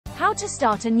How to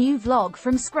start a new vlog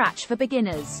from scratch for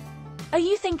beginners. Are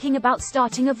you thinking about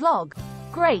starting a vlog?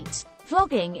 Great!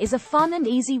 Vlogging is a fun and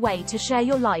easy way to share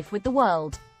your life with the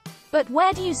world. But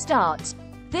where do you start?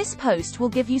 This post will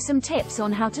give you some tips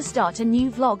on how to start a new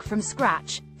vlog from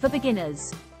scratch for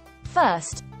beginners.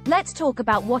 First, let's talk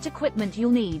about what equipment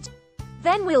you'll need.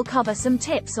 Then we'll cover some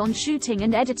tips on shooting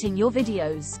and editing your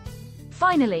videos.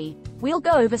 Finally, we'll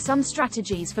go over some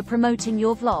strategies for promoting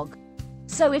your vlog.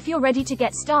 So if you're ready to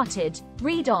get started,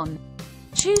 read on.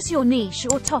 Choose your niche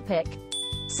or topic.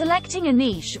 Selecting a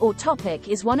niche or topic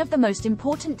is one of the most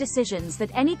important decisions that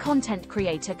any content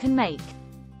creator can make.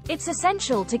 It's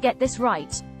essential to get this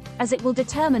right, as it will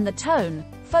determine the tone,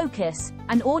 focus,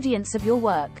 and audience of your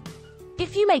work.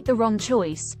 If you make the wrong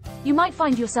choice, you might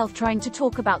find yourself trying to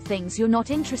talk about things you're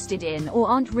not interested in or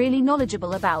aren't really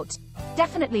knowledgeable about.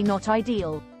 Definitely not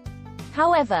ideal.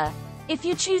 However, if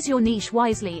you choose your niche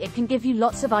wisely, it can give you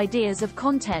lots of ideas of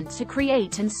content to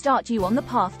create and start you on the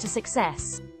path to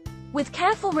success. With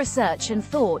careful research and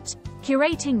thought,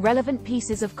 curating relevant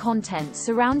pieces of content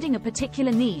surrounding a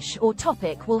particular niche or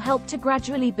topic will help to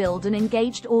gradually build an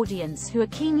engaged audience who are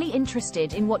keenly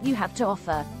interested in what you have to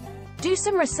offer. Do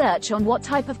some research on what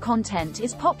type of content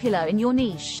is popular in your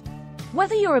niche.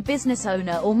 Whether you're a business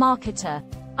owner or marketer,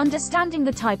 understanding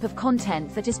the type of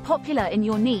content that is popular in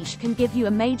your niche can give you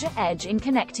a major edge in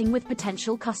connecting with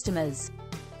potential customers.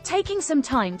 Taking some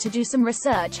time to do some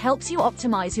research helps you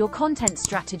optimize your content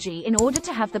strategy in order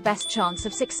to have the best chance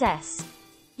of success.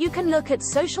 You can look at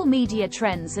social media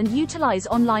trends and utilize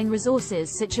online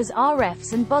resources such as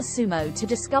Ahrefs and BuzzSumo to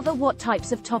discover what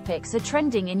types of topics are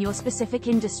trending in your specific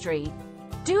industry.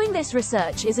 Doing this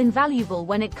research is invaluable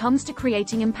when it comes to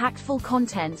creating impactful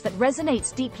content that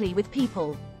resonates deeply with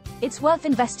people. It's worth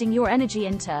investing your energy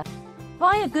into.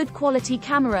 Buy a good quality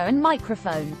camera and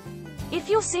microphone. If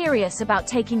you're serious about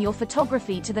taking your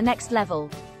photography to the next level,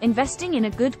 investing in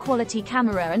a good quality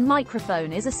camera and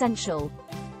microphone is essential.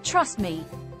 Trust me,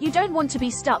 you don't want to be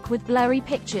stuck with blurry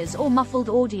pictures or muffled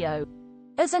audio.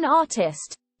 As an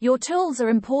artist, your tools are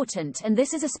important, and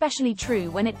this is especially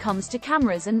true when it comes to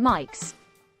cameras and mics.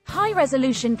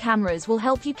 High-resolution cameras will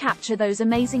help you capture those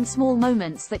amazing small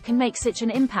moments that can make such an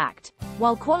impact,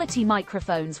 while quality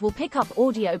microphones will pick up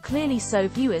audio clearly so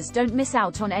viewers don't miss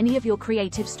out on any of your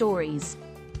creative stories.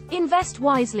 Invest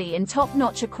wisely in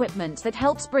top-notch equipment that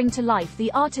helps bring to life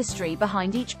the artistry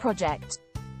behind each project.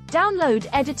 Download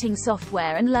editing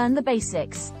software and learn the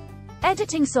basics.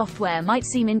 Editing software might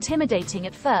seem intimidating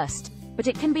at first, but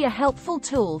it can be a helpful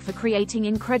tool for creating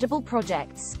incredible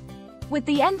projects. With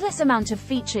the endless amount of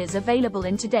features available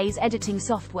in today's editing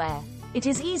software, it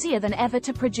is easier than ever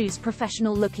to produce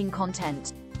professional-looking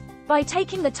content. By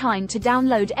taking the time to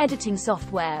download editing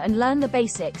software and learn the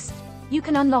basics, you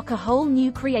can unlock a whole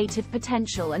new creative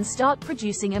potential and start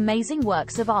producing amazing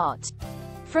works of art.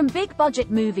 From big-budget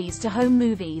movies to home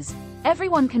movies,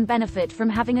 everyone can benefit from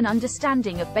having an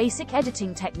understanding of basic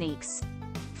editing techniques.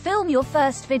 Film your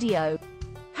first video.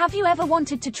 Have you ever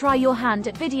wanted to try your hand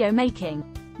at video making?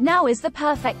 Now is the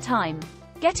perfect time.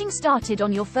 Getting started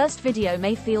on your first video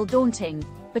may feel daunting,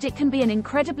 but it can be an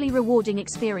incredibly rewarding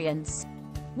experience.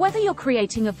 Whether you're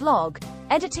creating a vlog,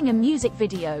 editing a music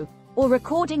video, or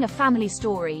recording a family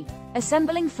story,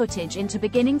 assembling footage into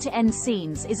beginning-to-end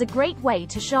scenes is a great way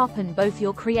to sharpen both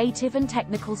your creative and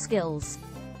technical skills.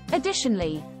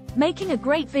 Additionally, making a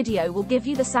great video will give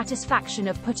you the satisfaction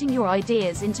of putting your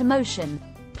ideas into motion,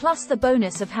 plus the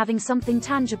bonus of having something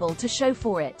tangible to show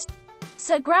for it.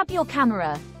 So grab your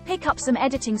camera, pick up some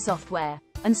editing software,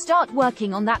 and start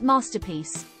working on that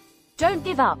masterpiece. Don't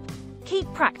give up.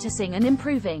 Keep practicing and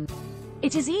improving.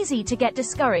 It is easy to get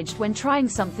discouraged when trying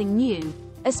something new,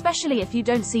 especially if you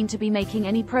don't seem to be making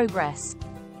any progress.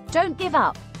 Don't give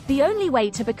up. The only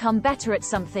way to become better at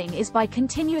something is by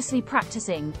continuously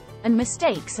practicing, and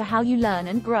mistakes are how you learn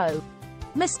and grow.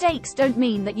 Mistakes don't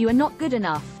mean that you are not good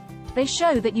enough. They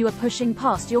show that you are pushing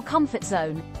past your comfort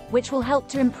zone, which will help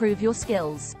to improve your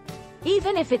skills.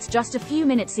 Even if it's just a few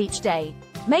minutes each day,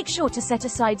 make sure to set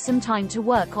aside some time to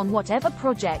work on whatever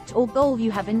project or goal you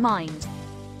have in mind.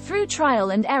 Through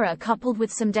trial and error coupled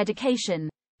with some dedication,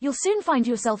 you'll soon find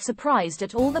yourself surprised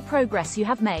at all the progress you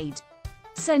have made.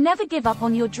 So never give up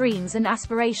on your dreams and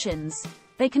aspirations.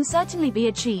 They can certainly be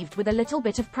achieved with a little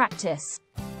bit of practice.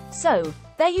 So,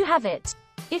 there you have it.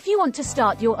 If you want to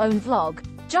start your own vlog,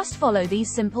 just follow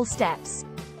these simple steps.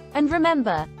 And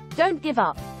remember, don't give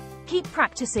up. Keep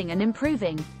practicing and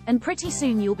improving, and pretty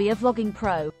soon you'll be a vlogging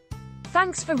pro.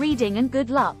 Thanks for reading and good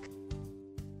luck.